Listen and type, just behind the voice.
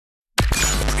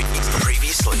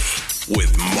Honestly,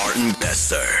 with Martin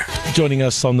Besser. Joining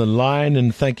us on the line,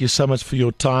 and thank you so much for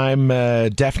your time,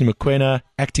 Daphne Mokoena,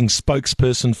 acting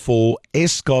spokesperson for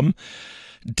Eskom.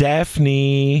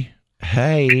 Daphne,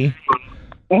 hey.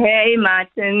 Hey,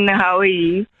 Martin. How are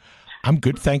you? I'm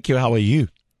good, thank you. How are you?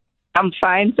 I'm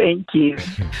fine, thank you.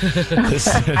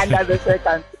 Under the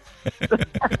circumstances.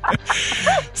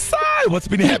 So, what's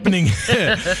been happening?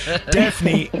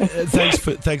 Daphne,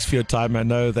 thanks for your time. I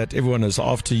know that everyone is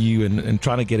after you and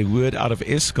trying to get a word out of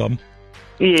Eskom.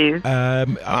 Yes.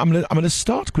 I'm going to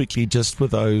start quickly just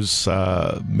with those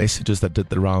messages that did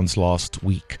the rounds last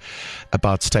week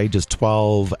about stages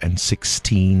 12 and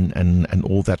 16 and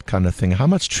all that kind of thing. How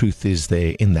much truth is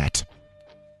there in that?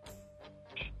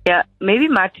 Yeah, maybe,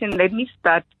 Martin, let me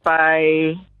start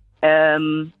by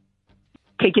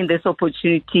taking this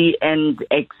opportunity and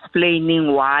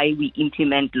explaining why we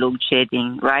implement load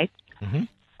shedding, right?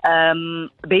 Mm-hmm.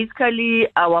 Basically,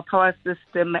 our power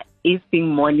system is being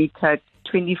monitored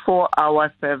 24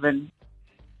 hours 7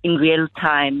 in real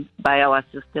time by our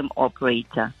system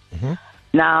operator. Mm-hmm.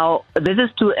 Now, this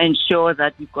is to ensure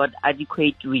that we've got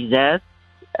adequate reserves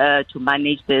to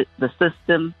manage the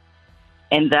system,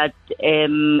 and that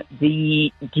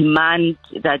the demand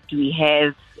that we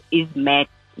have is met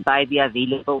by the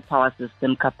available power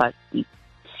system capacity.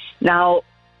 Now,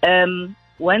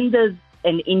 when there's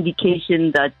an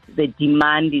indication that the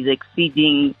demand is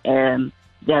exceeding the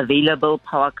available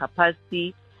power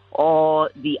capacity or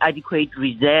the adequate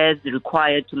reserves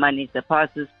required to manage the power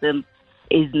system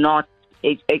is not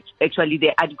actually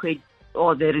the adequate,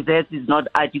 or the reserves is not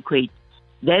adequate,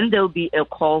 then there will be a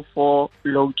call for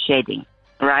load shedding,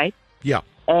 right? Yeah.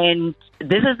 And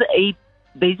this is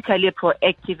basically a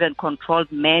proactive and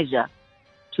controlled measure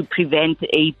to prevent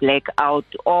a blackout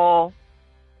or,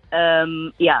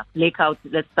 blackout,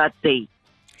 let's start there.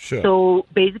 Sure. So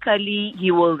basically,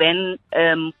 he will then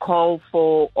call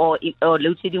for, or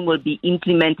load shedding will be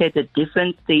implemented at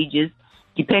different stages,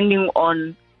 depending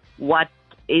on what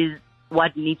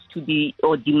needs to be,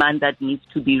 or demand that needs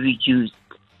to be reduced.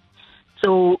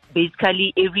 So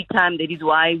basically, every time, that is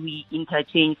why we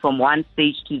interchange from one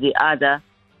stage to the other,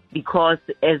 because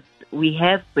as we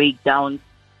have breakdowns,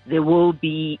 there will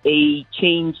be a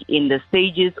change in the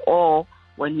stages, or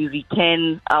when we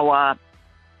return some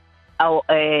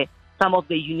of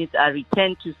the units are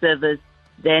returned to service,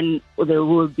 then there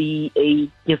will be a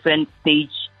different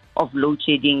stage of load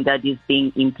shedding that is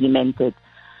being implemented.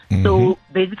 Mm-hmm. So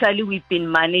basically, we've been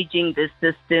managing the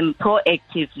system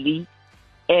proactively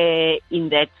in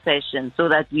that fashion, so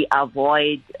that we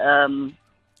avoid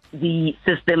the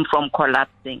system from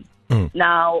collapsing.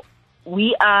 Now,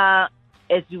 we are,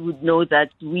 as you would know,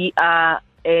 that we are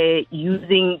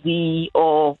using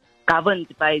or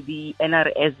governed by the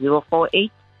NRS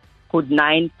 048 Code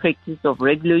 9 Practice of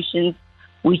Regulations,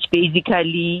 which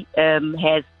basically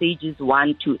has stages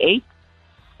 1 to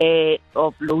 8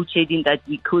 of load shedding that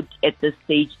we could at this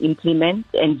stage implement.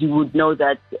 And you would know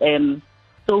that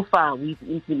so far we've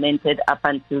implemented up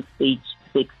until stage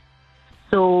 6.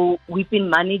 So we've been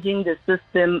managing the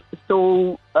system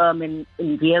in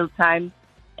real time,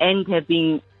 and have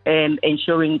been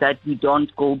ensuring that we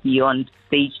don't go beyond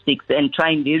stage 6, and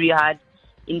trying very hard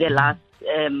in the last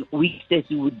weeks, as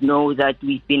you would know, that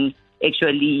we've been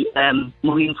actually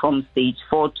moving from stage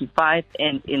 4 to 5,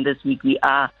 and in this week we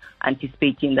are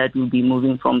anticipating that we'll be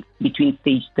moving from between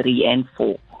stage 3 and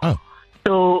 4. Oh.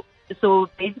 So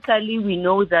basically, we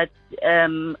know that there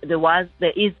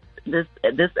is this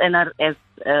NRS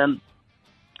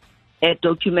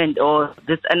document, or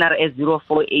this NRS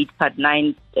 048 Part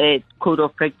 9 Code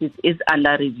of Practice is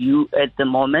under review at the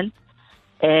moment,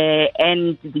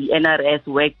 and the NRS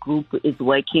work group is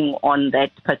working on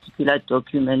that particular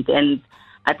document. And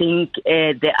I think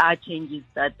there are changes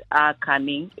that are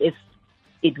coming if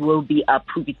it will be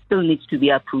approved. It still needs to be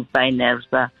approved by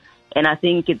NERSA. And I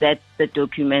think that's the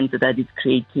document that is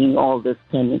creating all this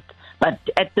panic. But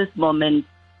at this moment,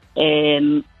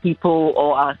 people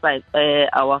or our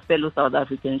fellow South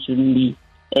Africans shouldn't be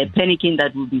panicking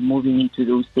that we'll be moving into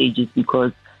those stages,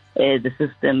 because the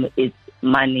system is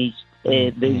managed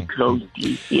very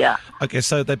closely. Yeah. Okay,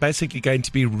 so they're basically going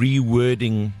to be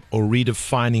rewording or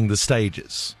redefining the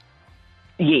stages.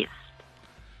 Yes.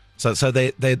 So so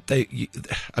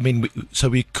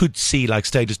we could see like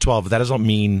stages 12. That does not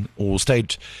mean, or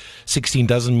stage 16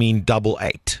 doesn't mean double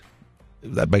 8.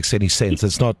 If that makes any sense.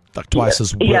 It's not like twice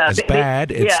as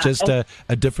bad. It's just a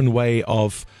different way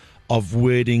of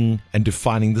wording and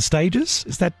defining the stages.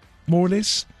 Is that more or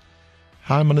less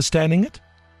how I'm understanding it?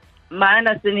 My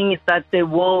understanding is that they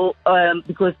will,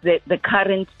 because the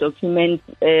current document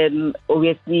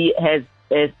obviously has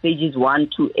stages 1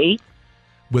 to 8.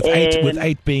 With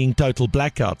eight being total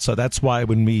blackout. So that's why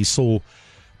when we saw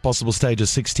possible stages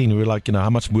 16, we were like, how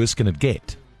much worse can it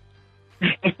get?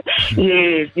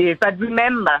 Yes. But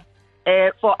remember,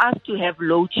 for us to have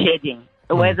load shedding,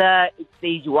 whether it's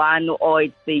stage 1 or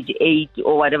it's stage 8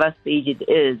 or whatever stage it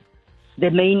is, the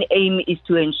main aim is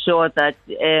to ensure that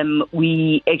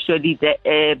we actually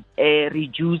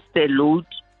reduce the load,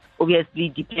 obviously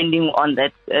depending on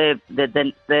that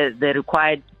the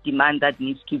required demand that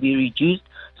needs to be reduced,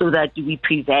 so that we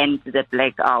prevent the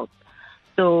blackout.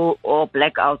 Or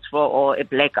a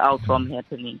blackout from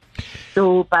happening.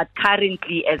 So, but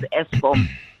currently as Eskom,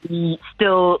 we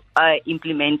still are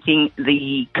implementing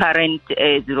the current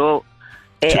NRS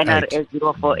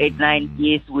 0489,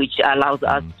 yes, which allows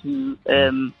us to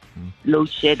load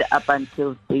shed up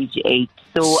until stage 8.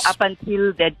 So up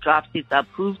until that draft is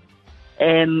approved,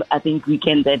 I think we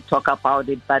can then talk about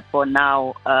it. But for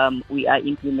now, we are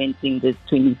implementing this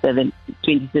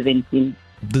 2017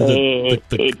 the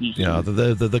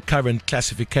current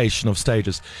classification of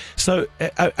stages. So,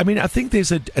 I think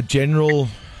there's a general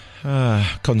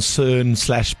concern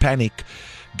 / panic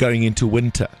going into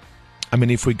winter. I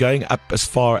mean, if we're going up as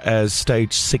far as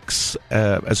stage 6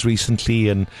 as recently,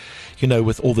 and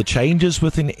with all the changes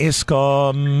within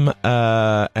Eskom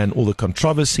and all the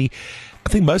controversy, I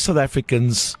think most South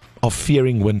Africans are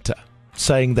fearing winter,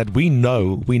 saying that we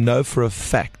know for a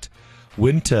fact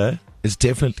winter is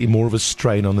definitely more of a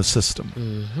strain on the system.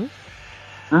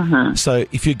 Mm-hmm. So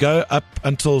if you go up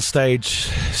until stage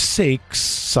 6,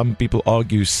 some people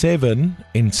argue 7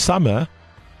 in summer,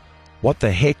 what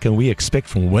the heck can we expect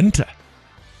from winter?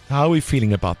 How are we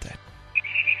feeling about that?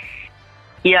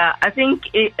 Yeah, I think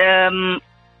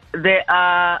there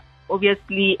are,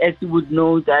 obviously, as you would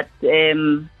know, that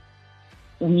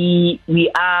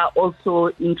we are also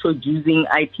introducing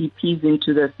IPPs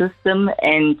into the system,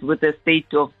 and with the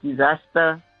state of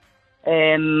disaster,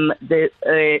 there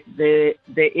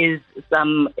is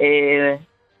some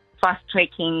fast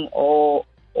tracking or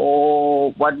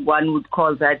what one would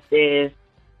call that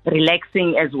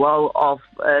relaxing as well of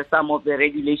some of the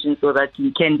regulations, so that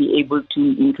we can be able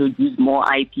to introduce more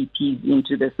IPPs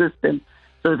into the system,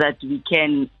 so that we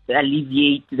can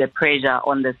alleviate the pressure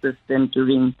on the system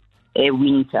during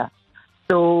winter.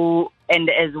 So, and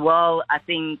as well, I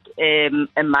think,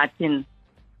 Martin,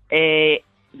 this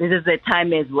is a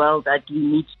time as well that we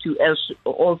need to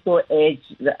also urge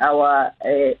our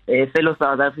fellow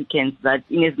South Africans that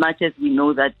in as much as we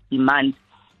know that demand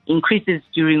increases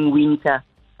during winter,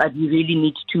 but we really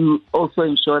need to also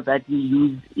ensure that we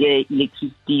use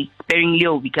electricity sparingly,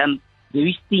 or become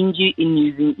very stingy in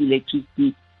using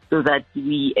electricity, so that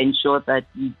we ensure that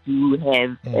we do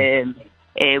have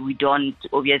we don't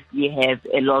obviously have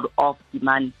a lot of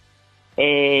demand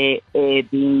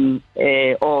being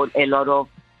or a lot of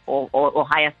or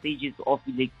higher stages of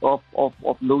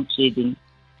load shedding.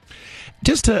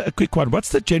 Just a quick one. What's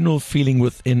the general feeling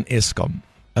within Eskom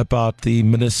about the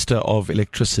Minister of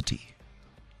Electricity?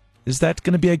 Is that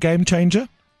going to be a game changer?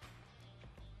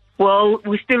 Well,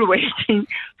 we're still waiting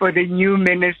for the new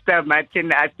minister,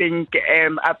 Martin. I think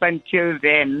up until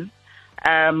then,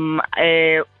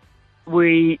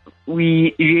 we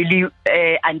really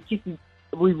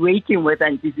we're waiting with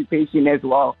anticipation as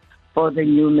well for the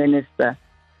new minister.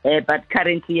 But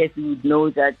currently, as you would know,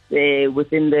 that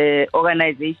within the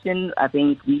organization, I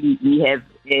think we have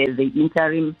the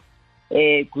interim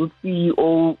group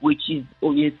CEO, which is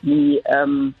obviously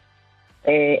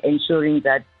ensuring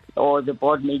that, or the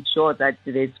board made sure that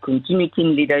there's continuity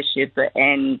in leadership,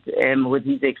 and with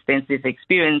his extensive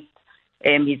experience,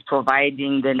 he's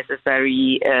providing the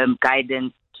necessary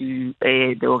guidance to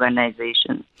the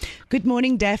organization. Good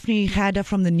morning, Daphne Gada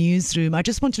from the newsroom. I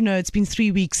just want to know, it's been 3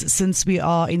 weeks since we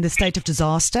are in the state of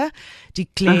disaster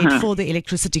declared for the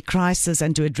electricity crisis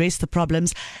and to address the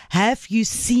problems. Have you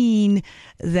seen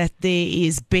that there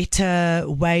is better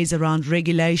ways around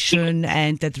regulation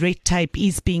and that red tape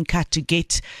is being cut to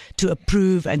get to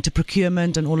approve and to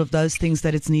procurement and all of those things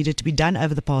that it's needed to be done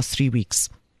over the past 3 weeks?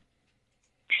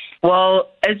 Well,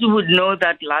 as you would know,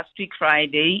 that last week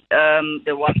Friday,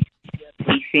 there was a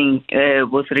briefing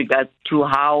with regard to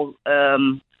how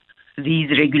these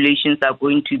regulations are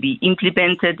going to be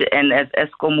implemented, and as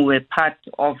Eskom, we're part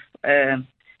of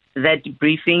that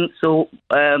briefing. So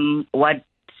what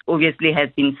obviously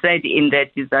has been said in that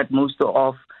is that most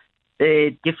of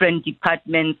the different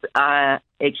departments are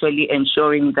actually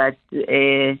ensuring that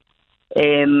they're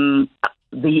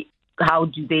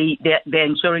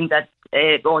ensuring that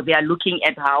or they are looking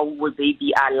at how will they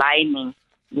be aligning,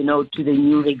 to the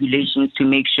new regulations to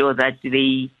make sure that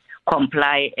they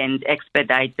comply and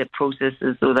expedite the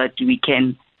processes, so that we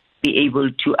can be able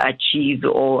to achieve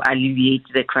or alleviate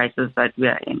the crisis that we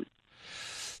are in.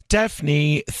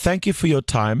 Daphne, thank you for your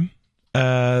time.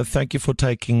 Thank you for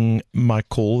taking my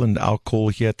call and our call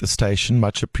here at the station.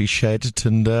 Much appreciated.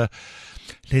 And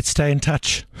let's stay in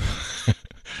touch.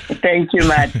 Thank you,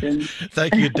 Martin.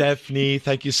 Thank you, Daphne.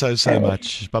 Thank you so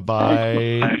much.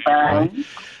 Bye-bye. Bye.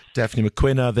 Daphne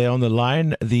McQuina there on the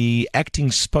line, the acting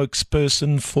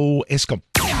spokesperson for Eskom.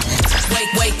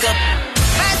 Wake up.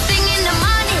 First thing in the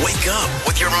morning. Wake up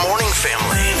with your morning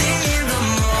family.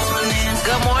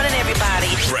 Good morning, everybody.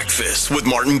 Breakfast with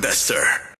Martin Bester.